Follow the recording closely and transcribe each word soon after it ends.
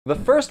The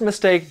first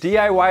mistake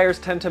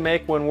DIYers tend to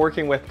make when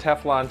working with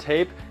Teflon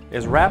tape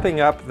is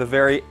wrapping up the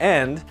very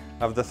end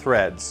of the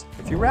threads.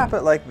 If you wrap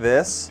it like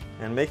this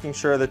and making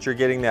sure that you're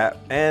getting that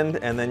end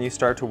and then you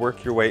start to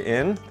work your way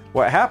in,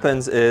 what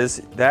happens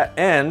is that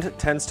end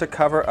tends to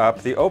cover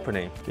up the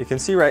opening. You can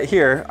see right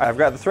here, I've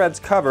got the threads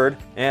covered,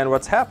 and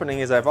what's happening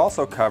is I've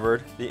also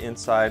covered the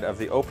inside of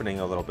the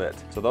opening a little bit.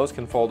 So those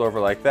can fold over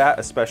like that,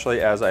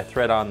 especially as I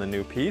thread on the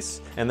new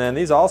piece. And then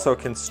these also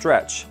can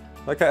stretch.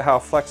 Look at how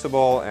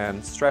flexible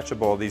and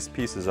stretchable these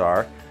pieces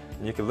are.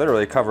 And you could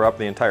literally cover up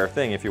the entire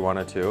thing if you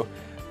wanted to.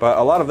 But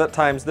a lot of the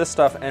times this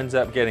stuff ends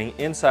up getting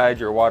inside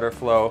your water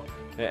flow.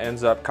 It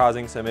ends up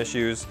causing some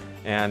issues,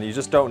 and you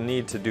just don't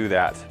need to do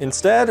that.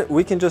 Instead,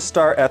 we can just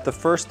start at the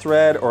first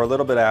thread or a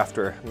little bit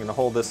after. I'm gonna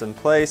hold this in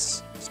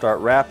place, start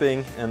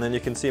wrapping, and then you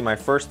can see my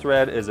first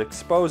thread is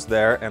exposed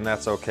there, and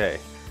that's okay.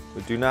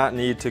 We do not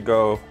need to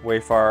go way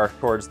far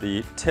towards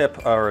the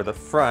tip or the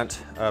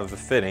front of the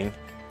fitting.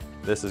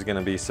 This is going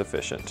to be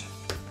sufficient.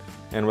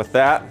 And with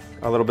that,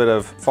 a little bit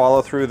of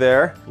follow through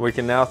there, we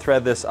can now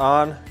thread this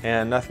on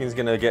and nothing's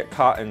going to get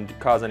caught and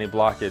cause any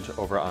blockage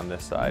over on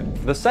this side.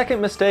 The second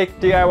mistake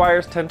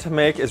DIYers tend to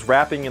make is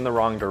wrapping in the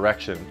wrong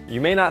direction.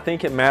 You may not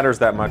think it matters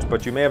that much,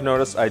 but you may have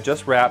noticed I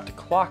just wrapped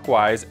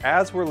clockwise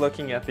as we're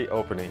looking at the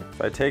opening.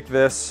 If I take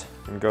this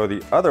and go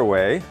the other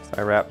way,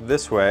 I wrap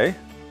this way,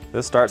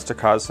 this starts to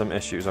cause some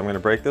issues. I'm going to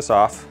break this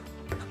off,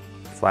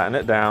 flatten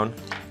it down,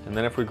 and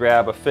then if we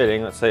grab a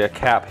fitting, let's say a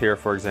cap here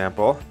for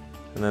example,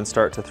 and then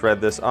start to thread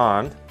this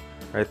on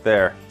right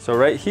there. So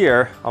right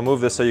here, I'll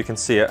move this so you can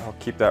see it. I'll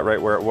keep that right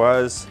where it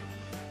was.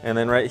 And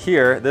then right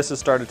here, this has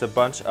started to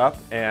bunch up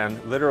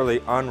and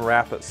literally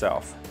unwrap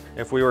itself.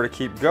 If we were to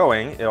keep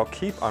going, it'll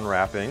keep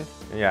unwrapping.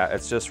 And yeah,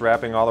 it's just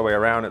wrapping all the way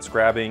around. It's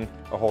grabbing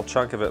a whole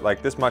chunk of it.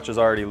 Like this much is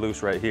already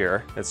loose right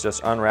here. It's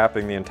just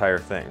unwrapping the entire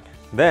thing.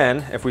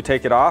 Then if we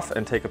take it off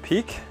and take a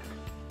peek,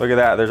 look at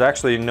that, there's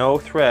actually no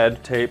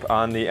thread tape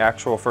on the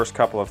actual first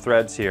couple of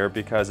threads here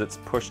because it's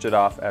pushed it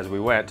off as we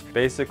went,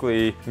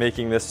 basically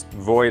making this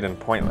void and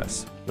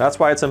pointless. That's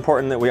why it's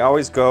important that we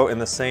always go in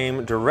the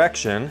same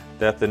direction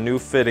that the new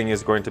fitting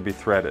is going to be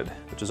threaded,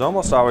 which is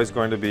almost always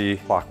going to be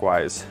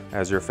clockwise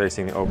as you're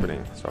facing the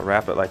opening. So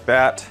wrap it like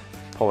that,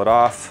 pull it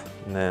off,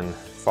 and then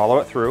follow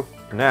it through.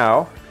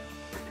 Now,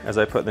 as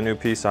I put the new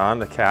piece on,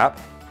 the cap,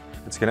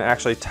 it's going to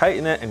actually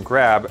tighten it and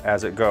grab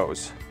as it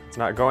goes. It's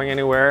not going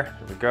anywhere.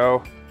 There we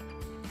go.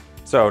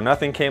 So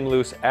nothing came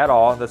loose at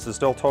all. This is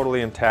still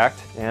totally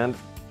intact. And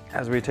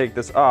as we take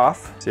this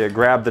off, see, I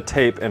grabbed the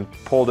tape and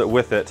pulled it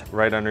with it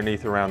right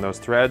underneath around those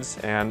threads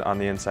and on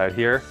the inside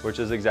here, which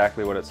is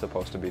exactly what it's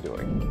supposed to be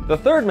doing. The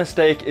third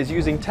mistake is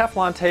using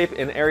Teflon tape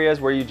in areas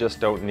where you just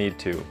don't need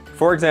to.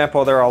 For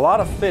example, there are a lot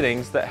of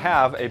fittings that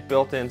have a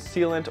built-in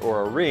sealant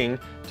or a ring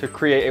to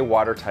create a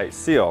watertight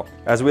seal.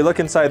 As we look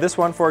inside this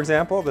one, for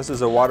example, this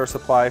is a water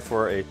supply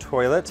for a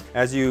toilet.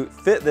 As you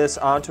fit this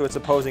onto its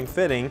opposing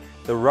fitting,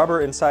 the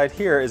rubber inside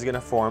here is going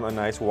to form a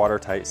nice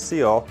watertight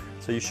seal,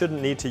 so you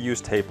shouldn't need to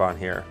use tape on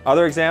here.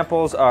 Other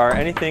examples are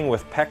anything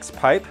with PEX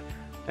pipe.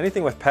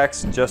 Anything with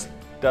PEX just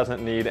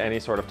doesn't need any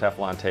sort of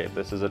Teflon tape.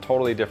 This is a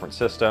totally different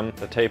system.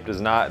 The tape is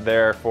not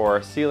there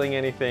for sealing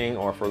anything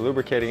or for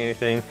lubricating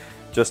anything.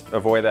 Just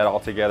avoid that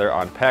altogether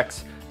on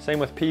PEX. Same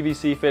with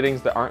PVC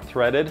fittings that aren't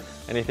threaded.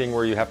 Anything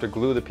where you have to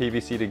glue the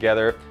PVC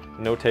together,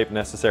 no tape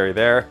necessary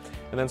there.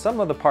 And then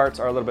some of the parts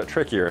are a little bit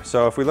trickier.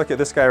 So if we look at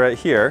this guy right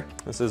here,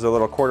 this is a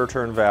little quarter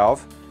turn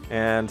valve.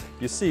 And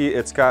you see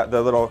it's got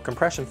the little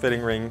compression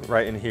fitting ring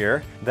right in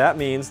here. That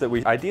means that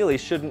we ideally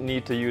shouldn't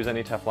need to use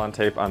any Teflon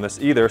tape on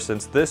this either,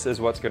 since this is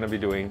what's going to be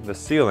doing the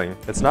sealing.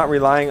 It's not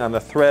relying on the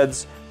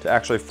threads to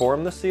actually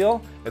form the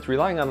seal. It's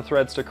relying on the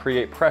threads to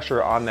create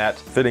pressure on that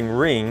fitting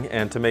ring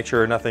and to make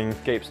sure nothing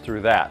escapes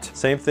through that.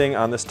 Same thing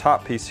on this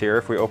top piece here.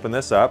 If we open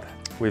this up,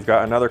 we've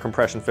got another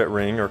compression fit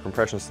ring or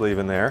compression sleeve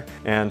in there,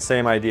 and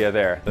same idea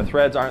there. The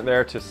threads aren't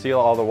there to seal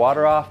all the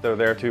water off. They're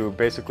there to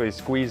basically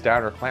squeeze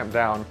down or clamp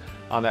down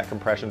on that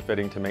compression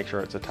fitting to make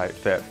sure it's a tight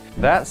fit.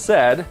 That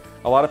said,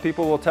 a lot of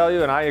people will tell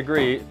you, and I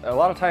agree, a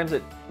lot of times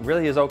it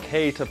really is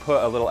okay to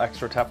put a little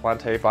extra Teflon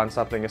tape on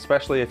something,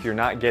 especially if you're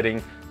not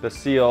getting the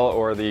seal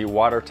or the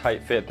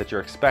watertight fit that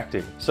you're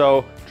expecting.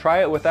 So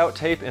try it without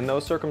tape in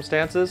those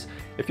circumstances.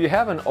 If you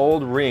have an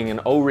old ring, an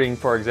O-ring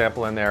for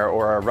example in there,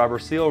 or a rubber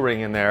seal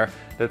ring in there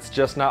that's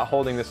just not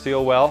holding the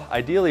seal well,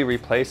 ideally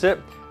replace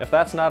it. If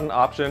that's not an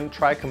option,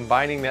 try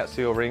combining that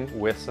seal ring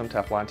with some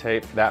Teflon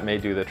tape. That may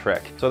do the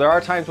trick. So there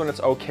are times when it's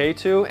okay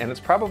to, and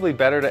it's probably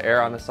better to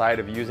err on the side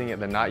of using it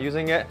than not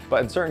using it,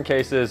 but in certain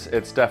cases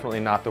it's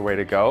definitely not the way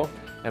to go.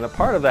 And a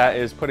part of that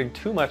is putting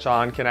too much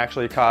on can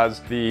actually cause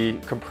the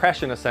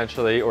compression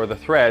essentially, or the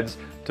threads,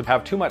 to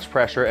have too much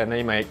pressure and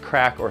they might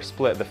crack or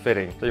split the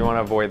fitting. So you want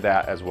to avoid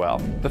that as well.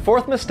 The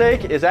fourth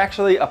mistake is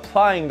actually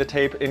applying the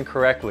tape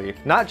incorrectly.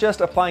 Not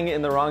just applying it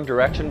in the wrong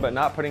direction, but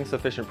not putting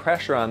sufficient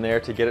pressure on there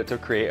to get it to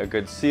create a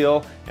good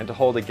seal and to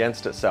hold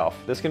against itself.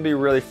 This can be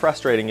really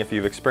frustrating if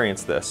you've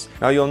experienced this.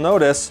 Now you'll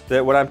notice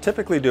that what I'm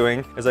typically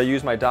doing is I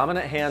use my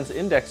dominant hand's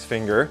index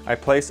finger. I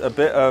place a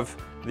bit of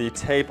the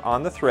tape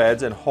on the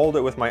threads and hold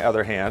it with my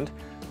other hand.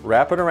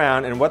 wrap it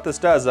around, and what this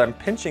does is I'm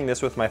pinching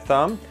this with my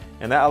thumb,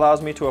 and that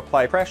allows me to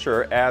apply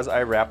pressure as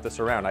I wrap this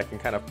around. I can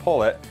kind of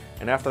pull it,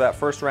 and after that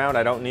first round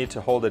I don't need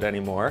to hold it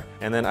anymore,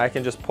 and then I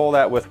can just pull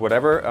that with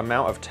whatever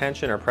amount of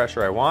tension or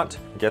pressure I want,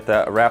 get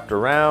that wrapped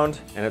around,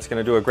 and it's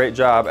going to do a great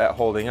job at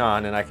holding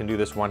on, and I can do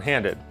this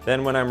one-handed.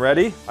 Then when I'm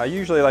ready, I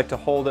usually like to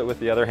hold it with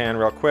the other hand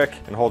real quick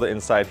and hold it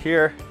inside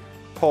here,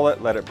 pull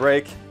it, let it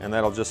break, and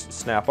that'll just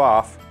snap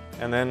off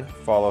and then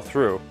follow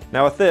through.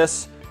 Now with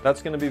this,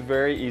 that's going to be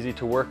very easy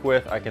to work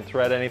with. I can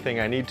thread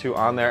anything I need to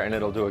on there and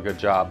it'll do a good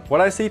job.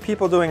 What I see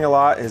people doing a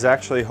lot is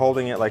actually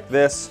holding it like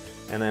this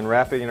and then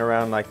wrapping it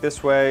around like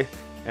this way.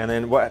 And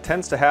then what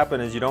tends to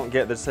happen is you don't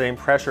get the same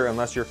pressure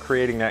unless you're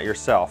creating that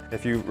yourself.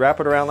 If you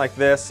wrap it around like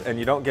this and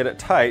you don't get it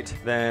tight,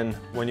 then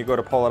when you go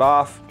to pull it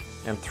off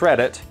and thread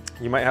it,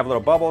 you might have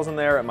little bubbles in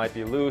there, it might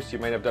be loose, you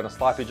might have done a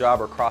sloppy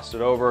job or crossed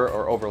it over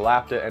or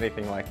overlapped it,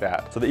 anything like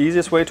that. So the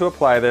easiest way to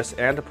apply this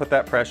and to put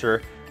that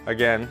pressure,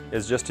 again,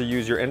 is just to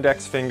use your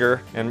index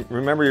finger, and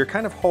remember you're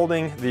kind of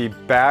holding the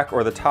back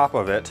or the top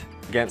of it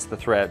against the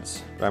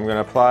threads. I'm going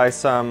to apply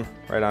some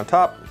right on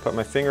top, put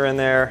my finger in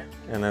there,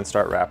 and then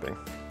start wrapping.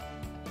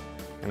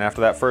 And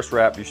after that first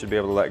wrap, you should be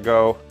able to let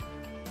go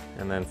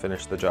and then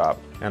finish the job.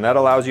 And that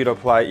allows you to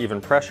apply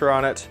even pressure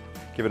on it,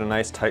 give it a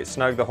nice tight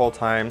snug the whole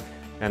time,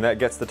 and that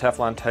gets the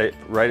Teflon tape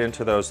right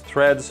into those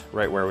threads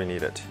right where we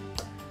need it.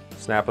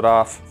 Snap it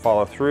off,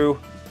 follow through,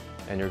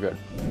 and you're good.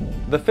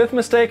 The fifth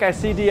mistake I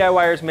see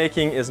DIYers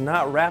making is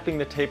not wrapping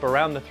the tape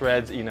around the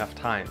threads enough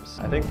times.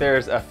 I think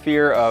there's a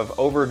fear of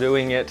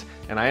overdoing it,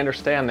 and I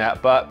understand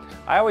that, but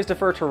I always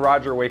defer to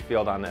Roger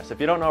Wakefield on this.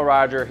 If you don't know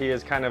Roger, he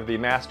is kind of the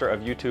master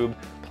of YouTube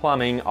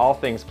plumbing, all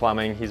things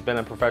plumbing. He's been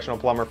a professional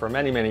plumber for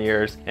many, many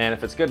years, and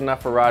if it's good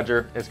enough for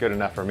Roger, it's good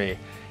enough for me.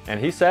 And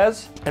he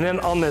says, and then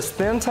on this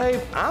thin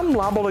tape, I'm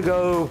liable to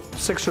go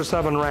 6 or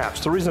 7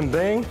 wraps. The reason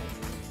being,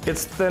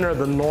 it's thinner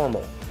than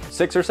normal.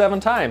 6 or 7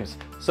 times.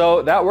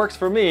 So that works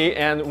for me,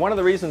 and one of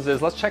the reasons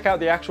is, let's check out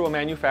the actual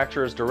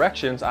manufacturer's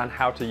directions on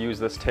how to use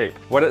this tape.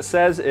 What it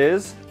says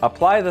is,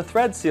 apply the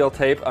thread seal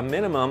tape a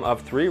minimum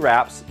of 3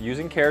 wraps,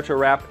 using care to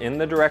wrap in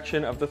the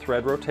direction of the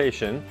thread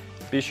rotation.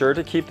 Be sure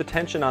to keep the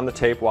tension on the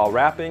tape while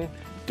wrapping.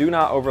 Do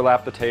not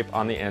overlap the tape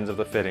on the ends of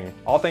the fitting.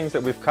 All things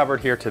that we've covered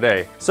here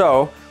today.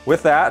 So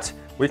with that,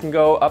 we can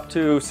go up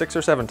to 6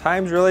 or 7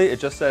 times really. It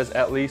just says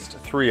at least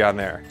 3 on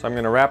there. So I'm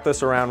gonna wrap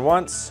this around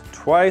once,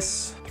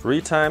 twice, 3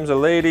 times a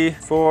lady,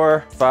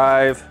 4,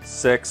 5,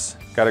 6.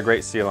 Got a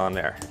great seal on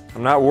there.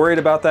 I'm not worried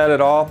about that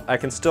at all. I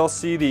can still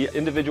see the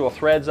individual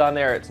threads on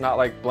there. It's not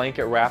like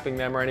blanket wrapping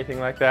them or anything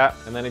like that.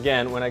 And then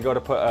again, when I go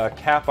to put a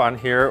cap on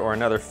here or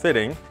another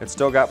fitting, it's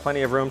still got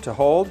plenty of room to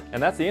hold.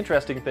 And that's the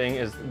interesting thing,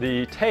 is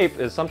the tape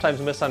is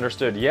sometimes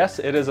misunderstood. Yes,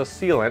 it is a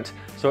sealant,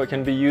 so it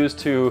can be used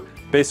to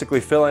basically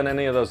fill in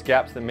any of those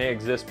gaps that may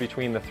exist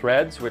between the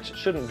threads, which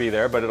shouldn't be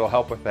there, but it'll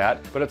help with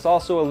that. But it's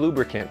also a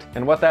lubricant.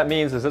 And what that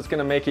means is it's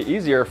gonna make it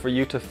easier for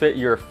you to fit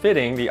your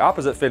fitting, the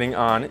opposite fitting,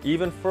 on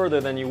even further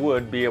than you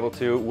would be able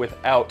to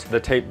without the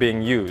tape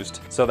being used.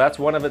 So that's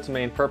one of its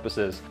main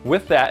purposes.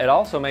 With that, it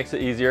also makes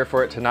it easier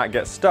for it to not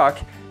get stuck,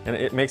 and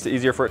it makes it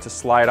easier for it to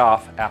slide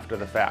off after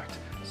the fact.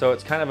 So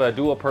it's kind of a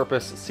dual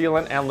purpose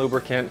sealant and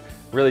lubricant,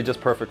 really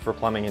just perfect for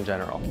plumbing in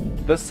general.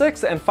 The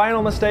sixth and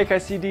final mistake I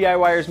see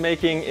DIYers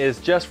making is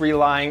just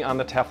relying on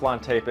the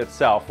Teflon tape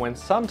itself, when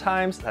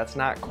sometimes that's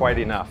not quite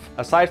enough.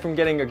 Aside from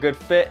getting a good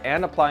fit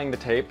and applying the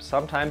tape,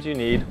 sometimes you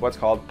need what's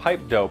called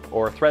pipe dope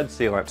or thread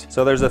sealant.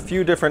 So there's a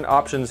few different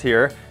options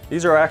here.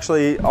 These are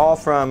actually all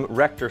from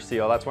Rector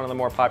Seal. That's one of the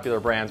more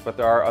popular brands, but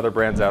there are other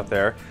brands out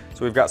there.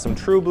 So we've got some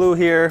True Blue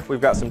here, we've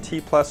got some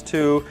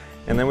T+2,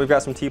 and then we've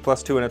got some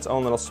T+2 in its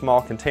own little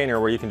small container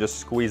where you can just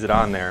squeeze it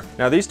on there.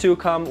 Now these two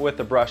come with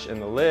the brush in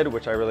the lid,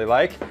 which I really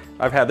like.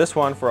 I've had this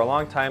one for a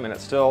long time and it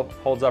still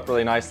holds up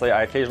really nicely.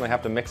 I occasionally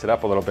have to mix it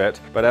up a little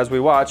bit. But as we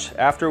watch,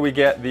 after we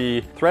get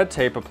the thread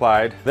tape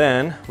applied,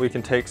 then we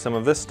can take some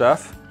of this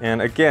stuff and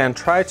again,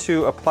 try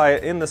to apply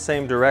it in the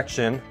same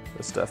direction.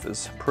 This stuff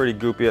is pretty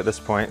goopy at this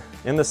point.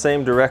 In the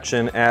same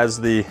direction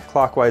as the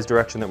clockwise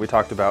direction that we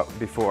talked about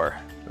before.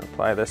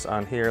 Apply this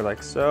on here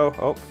like so.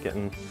 Oh,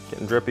 getting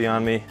drippy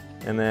on me.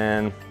 And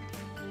then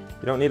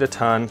you don't need a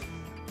ton.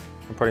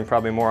 I'm putting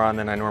probably more on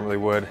than I normally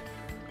would,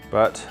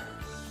 but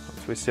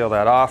once we seal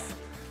that off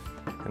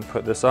and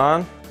put this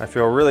on, I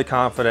feel really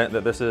confident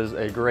that this is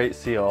a great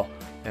seal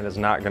and is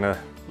not gonna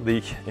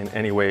leak in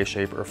any way,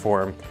 shape, or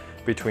form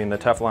between the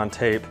Teflon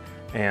tape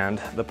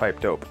and the pipe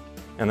dope.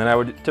 And then I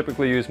would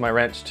typically use my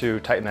wrench to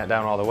tighten that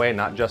down all the way,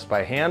 not just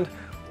by hand,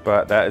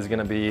 but that is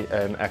gonna be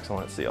an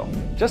excellent seal.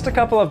 Just a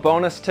couple of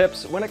bonus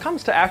tips. When it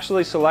comes to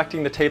actually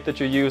selecting the tape that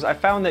you use, I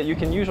found that you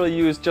can usually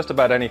use just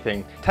about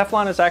anything.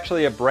 Teflon is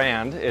actually a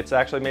brand. It's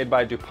actually made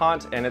by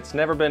DuPont, and it's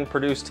never been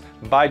produced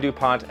by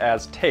DuPont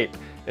as tape.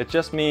 It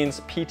just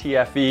means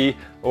PTFE,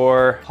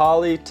 or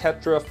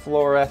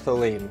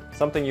polytetrafluoroethylene,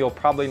 something you'll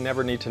probably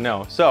never need to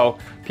know. So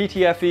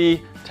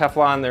PTFE,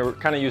 Teflon, they're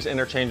kind of used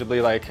interchangeably,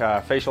 like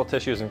facial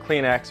tissues and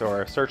Kleenex,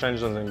 or search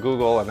engines in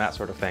Google and that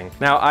sort of thing.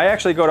 Now I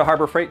actually go to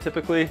Harbor Freight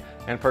typically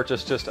and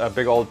purchase just a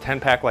big old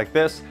 10-pack like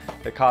this.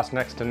 It costs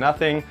next to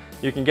nothing.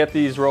 You can get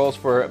these rolls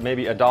for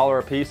maybe $1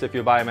 a piece if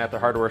you buy them at the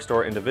hardware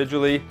store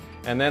individually.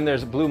 And then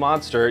there's Blue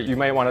Monster you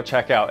may want to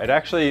check out. It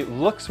actually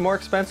looks more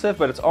expensive,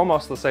 but it's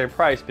almost the same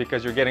price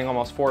because you're getting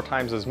almost 4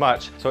 times as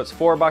much. So it's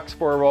 $4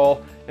 for a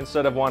roll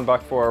instead of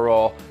 $1 for a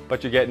roll,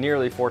 but you get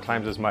nearly 4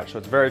 times as much. So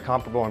it's very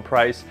comparable in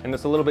price, and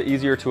it's a little bit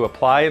easier to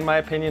apply in my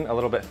opinion, a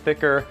little bit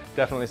thicker,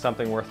 definitely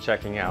something worth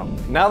checking out.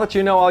 Now that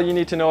you know all you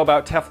need to know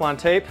about Teflon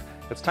tape,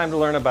 it's time to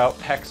learn about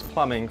PEX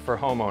plumbing for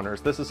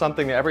homeowners. This is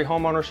something that every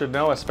homeowner should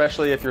know,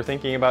 especially if you're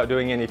thinking about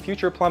doing any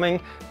future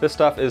plumbing. This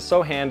stuff is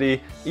so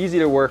handy, easy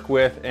to work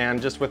with, and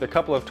just with a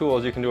couple of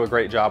tools you can do a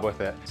great job with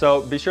it.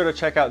 So be sure to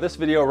check out this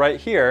video right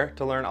here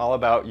to learn all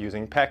about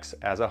using PEX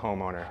as a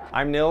homeowner.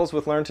 I'm Nils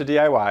with Learn to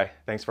DIY.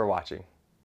 Thanks for watching.